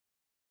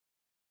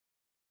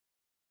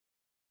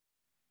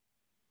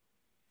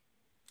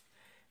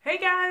Hey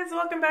guys,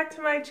 welcome back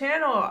to my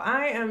channel.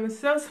 I am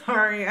so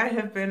sorry I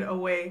have been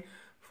away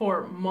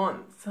for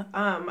months.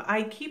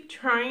 I keep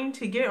trying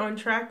to get on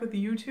track with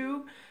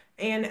YouTube,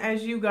 and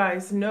as you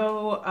guys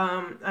know,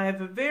 I have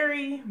a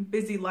very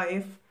busy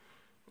life,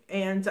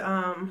 and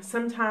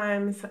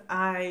sometimes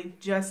I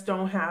just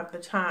don't have the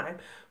time.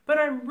 But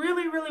I'm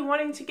really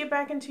wanting to get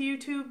back into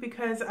YouTube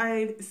because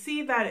I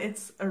see that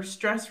it's a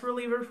stress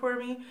reliever for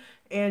me,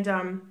 and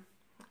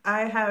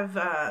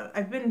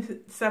I've been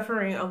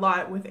suffering a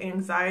lot with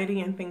anxiety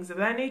and things of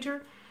that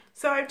nature.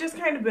 So I've just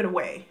kind of been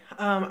away.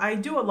 I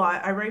do a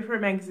lot. I write for a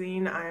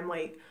magazine. I'm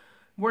like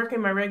working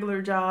my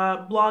regular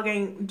job,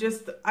 blogging,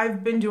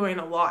 I've been doing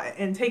a lot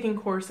and taking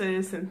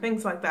courses and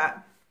things like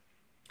that.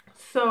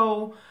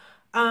 So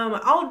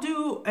I'll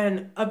do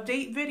an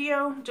update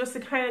video just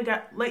to kind of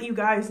let you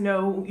guys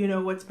know,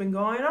 what's been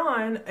going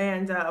on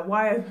and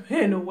why I've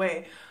been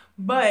away.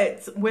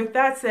 But with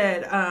that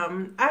said,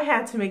 I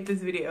had to make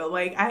this video.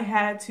 I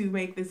had to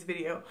make this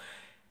video.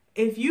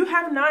 If you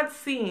have not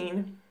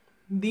seen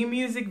the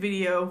music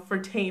video for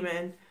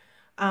Taemin,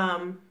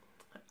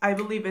 I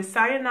believe it's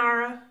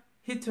Sayonara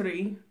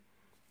Hitori.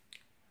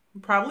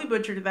 Probably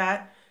butchered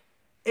that.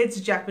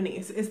 It's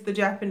Japanese. It's the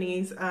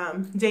Japanese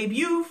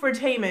debut for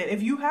Taemin.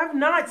 If you have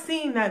not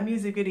seen that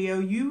music video,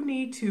 you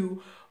need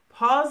to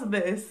pause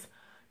this,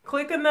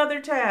 click another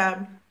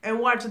tab,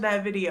 and watch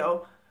that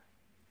video.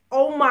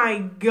 Oh my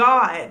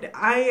God,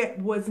 I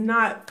was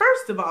not,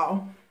 first of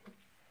all,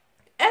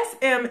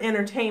 SM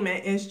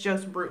Entertainment is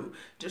just rude,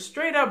 just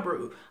straight up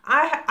rude.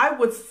 I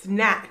was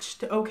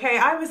snatched, okay?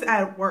 I was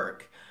at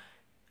work.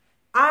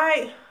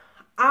 I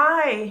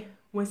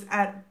was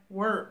at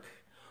work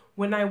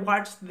when I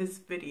watched this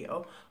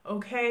video,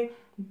 okay?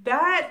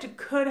 That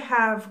could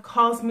have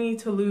caused me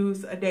to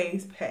lose a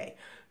day's pay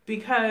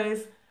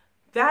because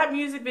that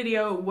music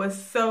video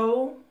was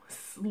so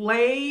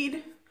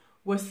slayed,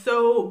 was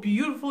so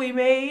beautifully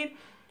made.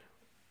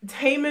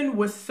 Taemin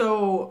was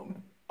so,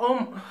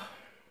 oh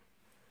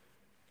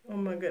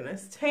my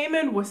goodness.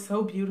 Taemin was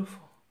so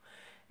beautiful.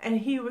 And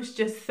he was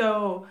just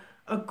so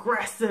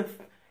aggressive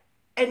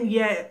and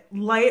yet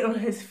light on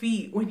his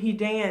feet when he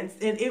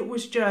danced. And it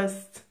was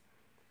just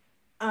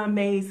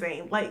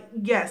amazing.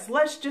 Yes,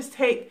 let's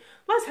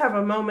have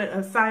a moment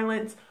of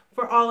silence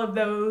for all of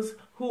those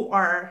who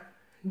are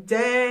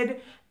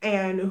dead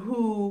and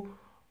who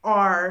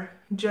are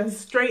just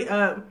straight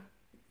up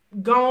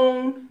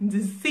gone,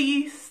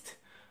 deceased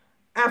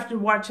after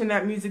watching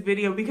that music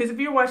video. Because if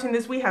you're watching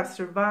this, we have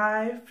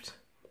survived.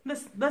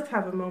 Let's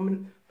have a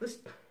moment.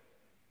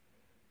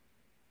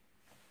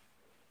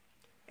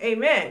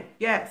 Amen.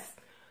 Yes.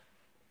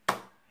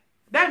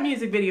 That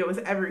music video was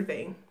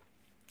everything.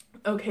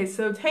 Okay,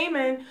 so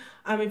Taemin,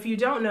 if you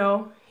don't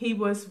know, he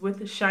was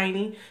with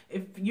Shiny.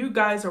 If you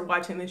guys are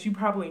watching this, you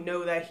probably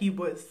know that he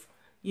was,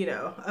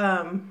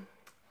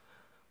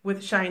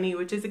 with Shiny,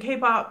 which is a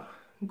K-pop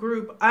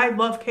group. I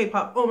love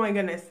K-pop. Oh my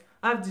goodness.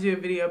 I have to do a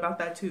video about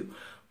that too.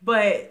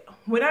 But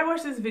when I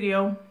watched this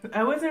video,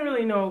 I wasn't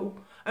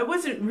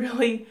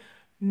really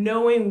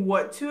knowing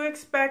what to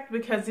expect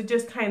because it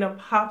just kind of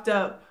popped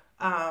up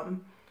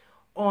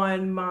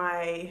on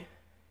my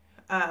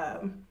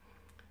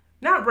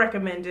not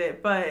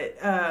recommended,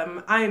 but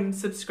I'm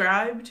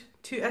subscribed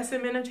to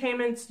SM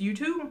Entertainment's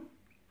YouTube.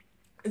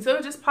 And so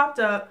it just popped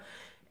up.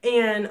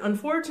 And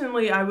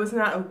unfortunately, I was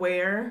not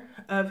aware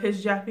of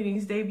his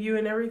Japanese debut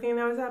and everything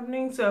that was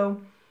happening. So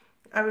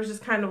I was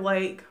just kind of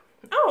like,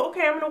 oh,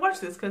 okay, I'm going to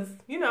watch this because,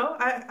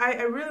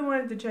 I really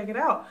wanted to check it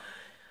out.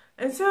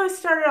 And so it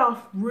started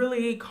off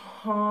really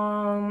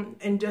calm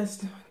and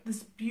just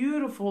this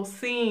beautiful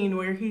scene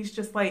where he's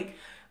just like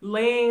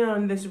laying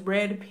on this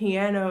red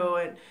piano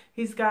and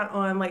he's got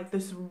on like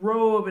this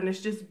robe and it's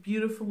just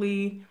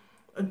beautifully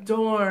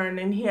adorned,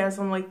 and he has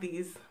on like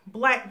these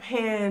black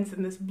pants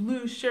and this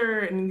blue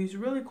shirt and these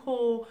really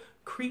cool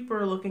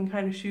creeper looking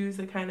kind of shoes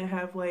that kind of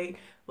have like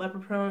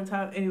leopard print on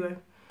top. Anyway,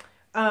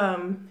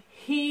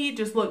 he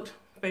just looked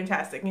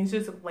fantastic. He's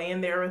just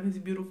laying there with his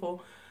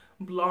beautiful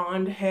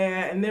blonde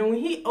hair, and then when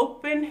he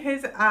opened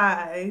his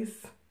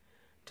eyes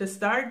to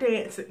start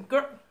dancing,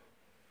 girl,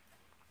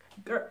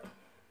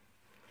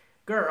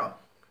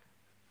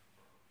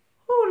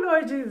 oh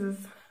Lord Jesus.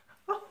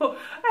 Oh,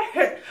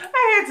 I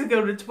had to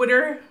go to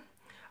Twitter.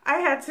 I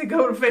had to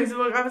go to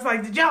Facebook. I was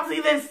like, did y'all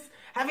see this?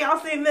 Have y'all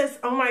seen this?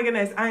 Oh my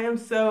goodness. I am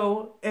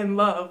so in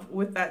love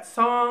with that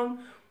song,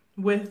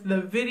 with the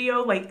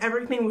video. Like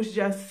everything was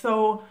just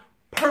so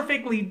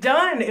perfectly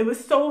done. It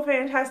was so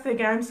fantastic.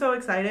 And I'm so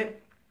excited.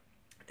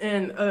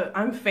 And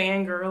I'm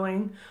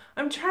fangirling.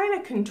 I'm trying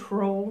to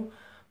control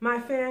my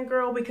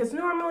fangirl because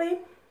normally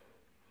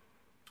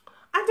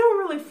I don't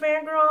really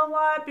fangirl a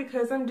lot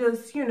because I'm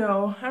just,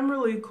 I'm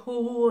really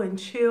cool and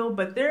chill,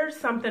 but there's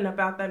something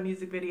about that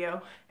music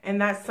video and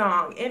that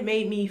song. It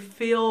made me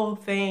feel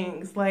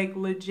things, like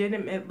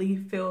legitimately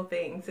feel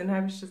things, and I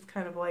was just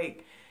kind of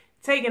like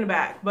taken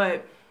aback.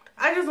 But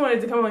I just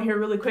wanted to come on here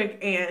really quick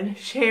and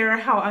share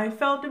how I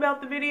felt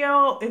about the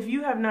video. If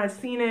you have not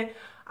seen it,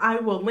 I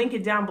will link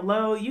it down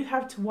below. You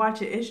have to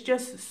watch it. It's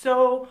just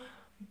so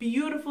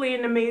beautifully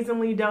and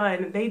amazingly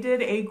done. They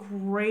did a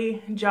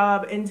great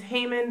job, and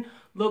Taemin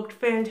looked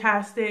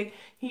fantastic.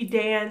 He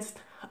danced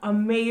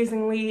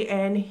amazingly,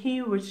 and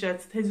he was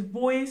just, his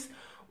voice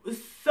was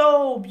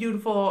so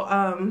beautiful.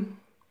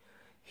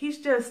 He's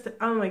just,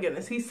 oh my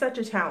goodness, he's such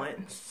a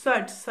talent,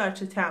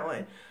 such a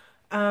talent.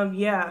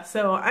 Yeah,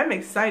 so I'm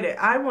excited.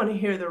 I want to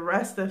hear the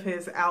rest of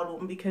his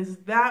album because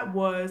that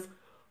was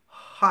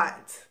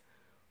hot.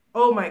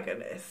 Oh my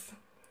goodness.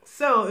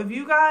 So if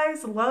you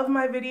guys love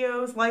my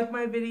videos, like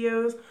my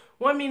videos,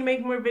 want me to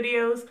make more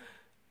videos,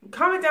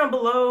 comment down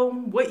below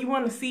what you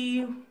want to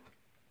see.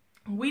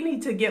 We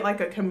need to get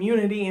like a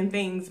community and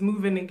things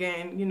moving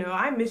again. You know,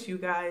 I miss you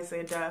guys,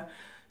 and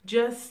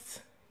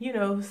just, you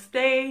know,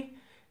 stay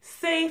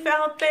safe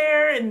out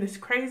there in this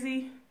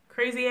crazy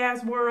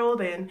ass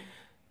world, and,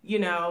 you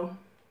know,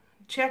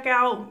 check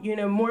out, you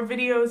know, more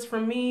videos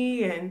from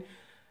me. And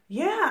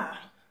yeah,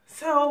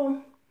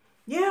 so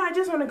yeah, I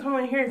just want to come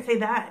on here and say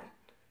that.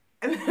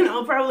 And then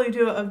I'll probably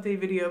do an update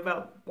video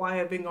about why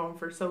I've been gone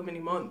for so many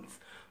months.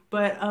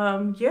 But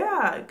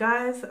yeah,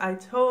 guys, I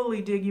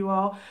totally dig you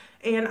all.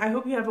 And I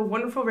hope you have a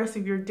wonderful rest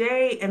of your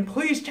day. And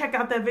please check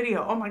out that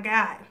video. Oh my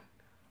God.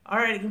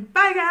 Alrighty,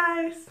 bye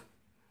guys.